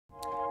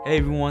Hey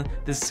everyone,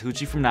 this is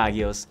Hoochie from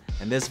Nagios.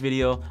 In this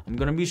video, I'm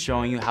going to be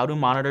showing you how to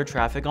monitor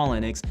traffic on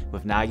Linux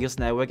with Nagios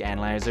Network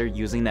Analyzer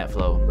using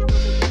NetFlow.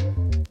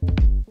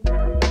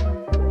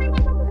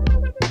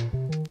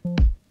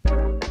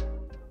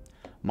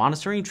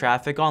 Monitoring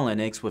traffic on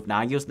Linux with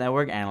Nagios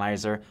Network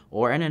Analyzer,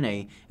 or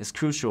NNA, is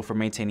crucial for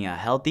maintaining a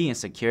healthy and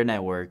secure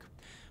network.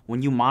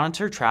 When you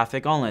monitor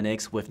traffic on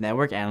Linux with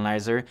Network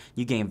Analyzer,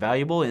 you gain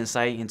valuable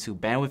insight into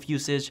bandwidth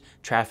usage,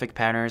 traffic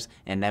patterns,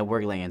 and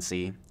network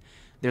latency.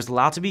 There's a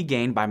lot to be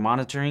gained by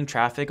monitoring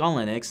traffic on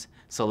Linux,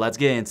 so let's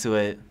get into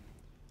it.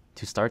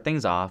 To start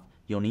things off,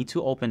 you'll need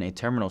to open a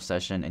terminal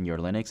session in your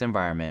Linux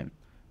environment.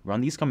 Run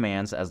these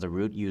commands as the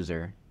root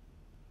user.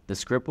 The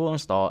script will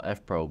install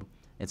Fprobe.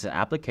 It's an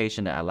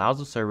application that allows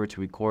the server to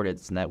record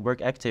its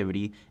network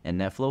activity in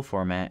NetFlow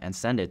format and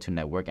send it to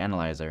Network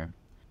Analyzer.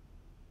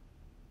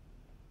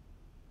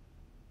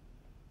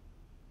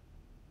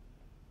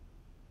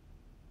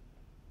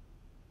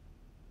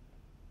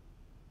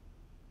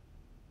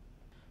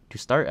 To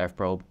start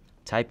Fprobe,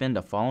 type in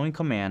the following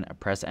command and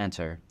press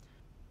enter.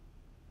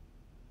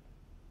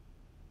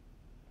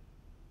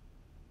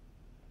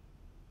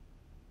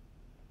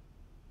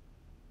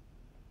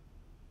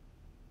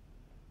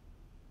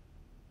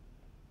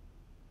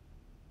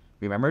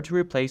 Remember to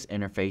replace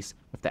interface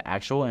with the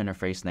actual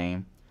interface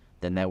name,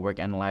 the Network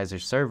Analyzer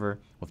server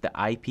with the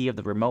IP of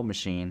the remote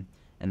machine,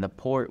 and the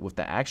port with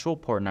the actual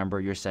port number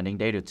you're sending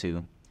data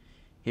to.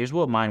 Here's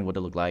what mine would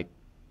look like.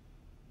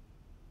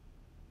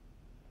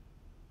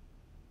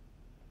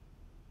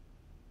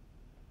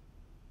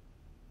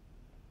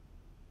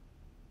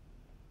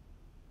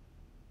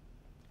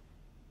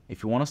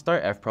 If you want to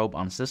start Fprobe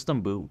on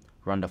system boot,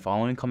 run the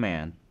following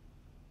command.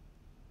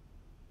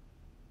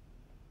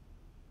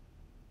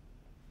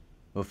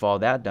 With all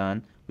that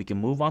done, we can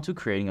move on to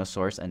creating a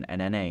source in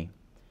NNA.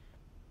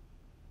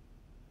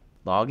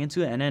 Log into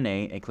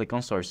NNA and click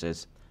on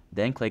Sources,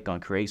 then click on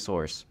Create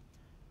Source.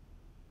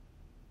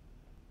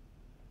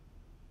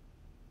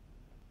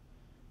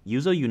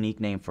 Use a unique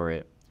name for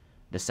it.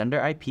 The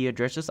sender IP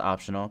address is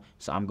optional,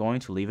 so I'm going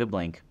to leave it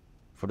blank.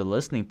 For the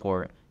listening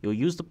port, you'll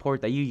use the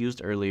port that you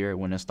used earlier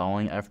when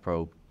installing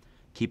Fprobe.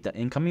 Keep the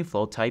incoming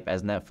flow type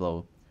as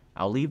NetFlow.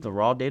 I'll leave the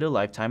raw data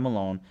lifetime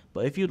alone,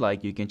 but if you'd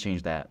like, you can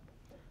change that.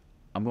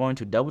 I'm going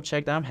to double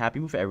check that I'm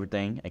happy with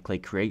everything and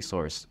click Create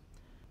Source.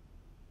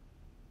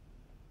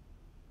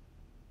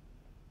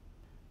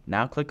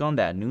 Now click on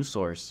that new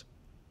source.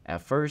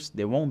 At first,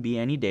 there won't be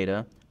any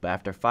data, but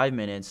after 5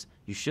 minutes,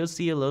 you should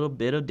see a little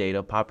bit of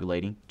data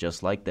populating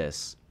just like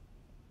this.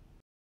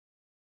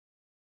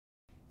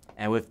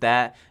 And with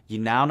that, you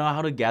now know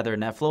how to gather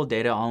NetFlow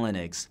data on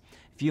Linux.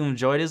 If you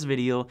enjoyed this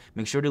video,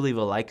 make sure to leave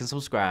a like and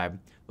subscribe.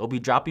 We'll be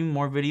dropping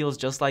more videos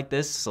just like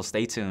this, so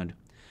stay tuned.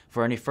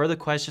 For any further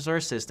questions or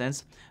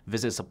assistance,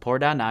 visit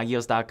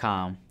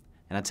support.nagios.com.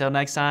 And until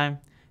next time,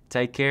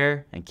 take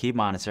care and keep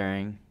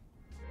monitoring.